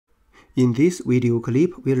In this video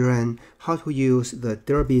clip, we learn how to use the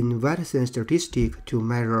Durbin-Watson statistic to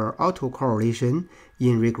measure autocorrelation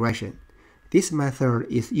in regression. This method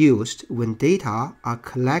is used when data are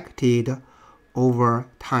collected over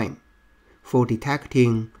time for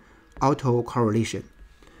detecting autocorrelation.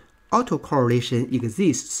 Autocorrelation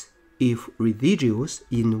exists if residuals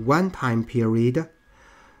in one time period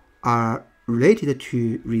are related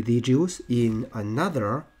to residuals in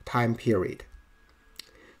another time period.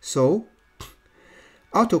 So,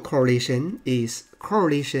 autocorrelation is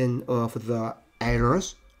correlation of the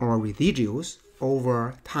errors or residuals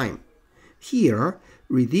over time. Here,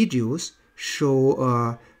 residuals show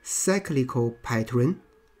a cyclical pattern,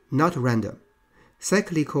 not random.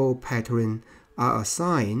 Cyclical patterns are a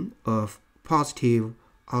sign of positive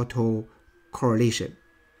autocorrelation.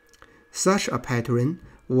 Such a pattern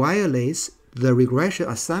violates the regression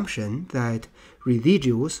assumption that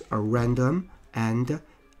residuals are random and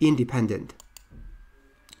independent.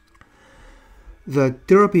 The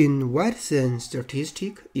Durbin-Watson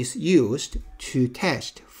statistic is used to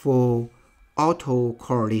test for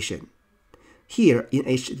autocorrelation. Here in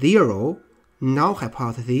H0, null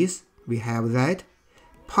hypothesis, we have that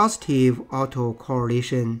positive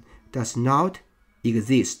autocorrelation does not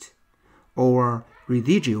exist, or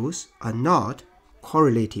residuals are not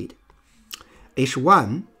correlated.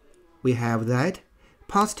 H1, we have that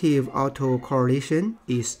positive autocorrelation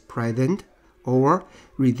is present, or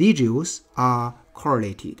residuals are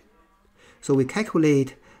correlated. So we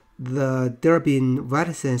calculate the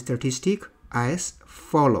Durbin-Watson statistic as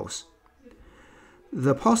follows.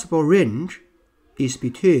 The possible range is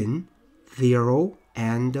between 0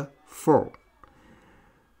 and 4.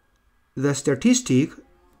 The statistic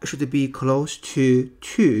should be close to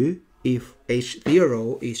 2 if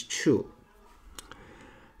H0 is true.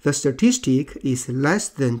 The statistic is less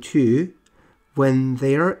than 2 when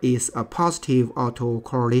there is a positive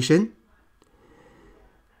autocorrelation.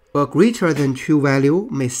 A greater than 2 value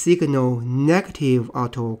may signal negative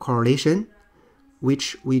autocorrelation,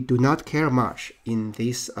 which we do not care much in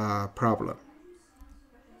this problem.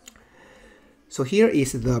 So here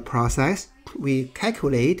is the process. We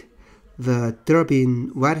calculate the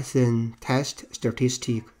Durbin-Watson test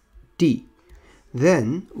statistic D.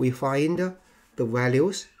 Then we find the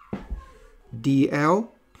values dL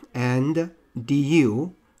and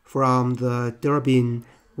du from the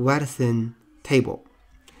Durbin-Watson table.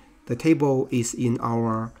 The table is in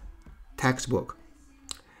our textbook.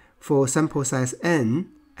 For sample size n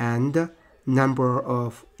and number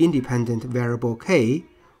of independent variable k,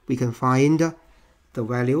 we can find the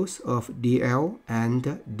values of dL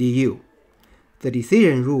and du. The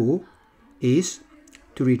decision rule is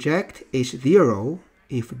to reject H0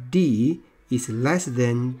 if d is less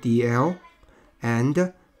than dL,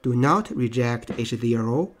 and do not reject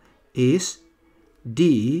H0 if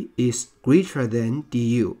d is greater than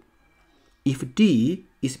du. If d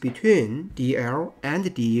is between dL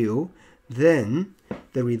and du, then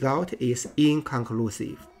the result is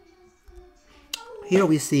inconclusive. Here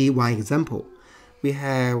we see one example. We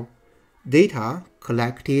have data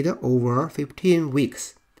collected over 15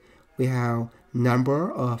 weeks. We have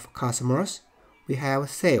number of customers. We have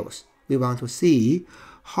sales. We want to see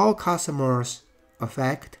how customers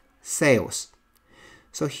affect sales.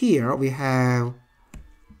 So here we have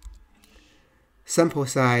sample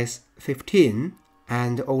size 15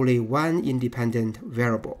 and only one independent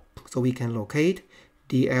variable. So we can locate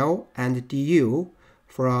dL and du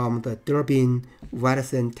from the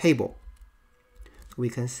Durbin-Watson table. We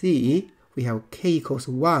can see we have k equals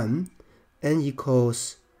 1, n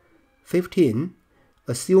equals 15,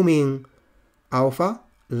 assuming alpha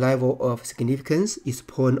level of significance is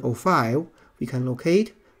 0.05, we can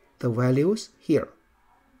locate the values here.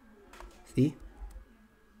 See?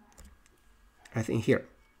 As in here.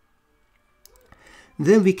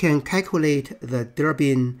 Then we can calculate the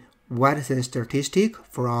Durbin-Watson statistic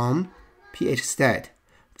from pH-stat.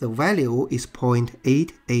 The value is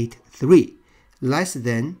 0.883, less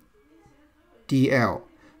than dL.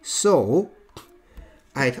 So,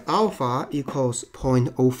 at alpha equals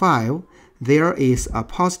 0.05, there is a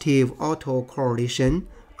positive autocorrelation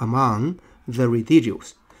among the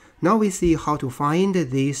residuals. Now we see how to find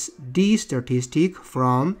this D statistic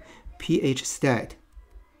from pH-stat.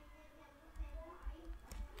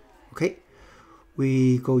 Okay,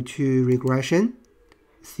 we go to regression,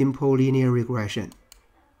 simple linear regression.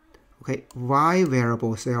 Okay, Y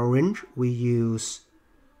variable cell range, we use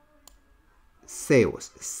cells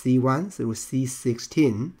C1 through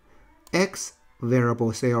C16, X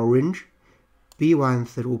variable cell range, B1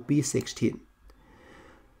 through B16.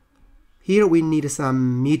 Here we need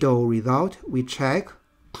some middle result. We check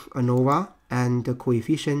ANOVA and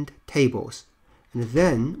coefficient tables. And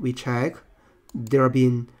then we check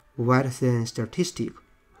Durbin-Watson statistic.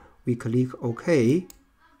 We click OK.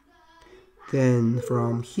 Then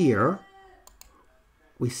from here,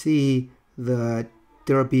 we see the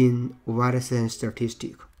Durbin-Watson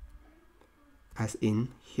statistic as in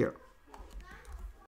here.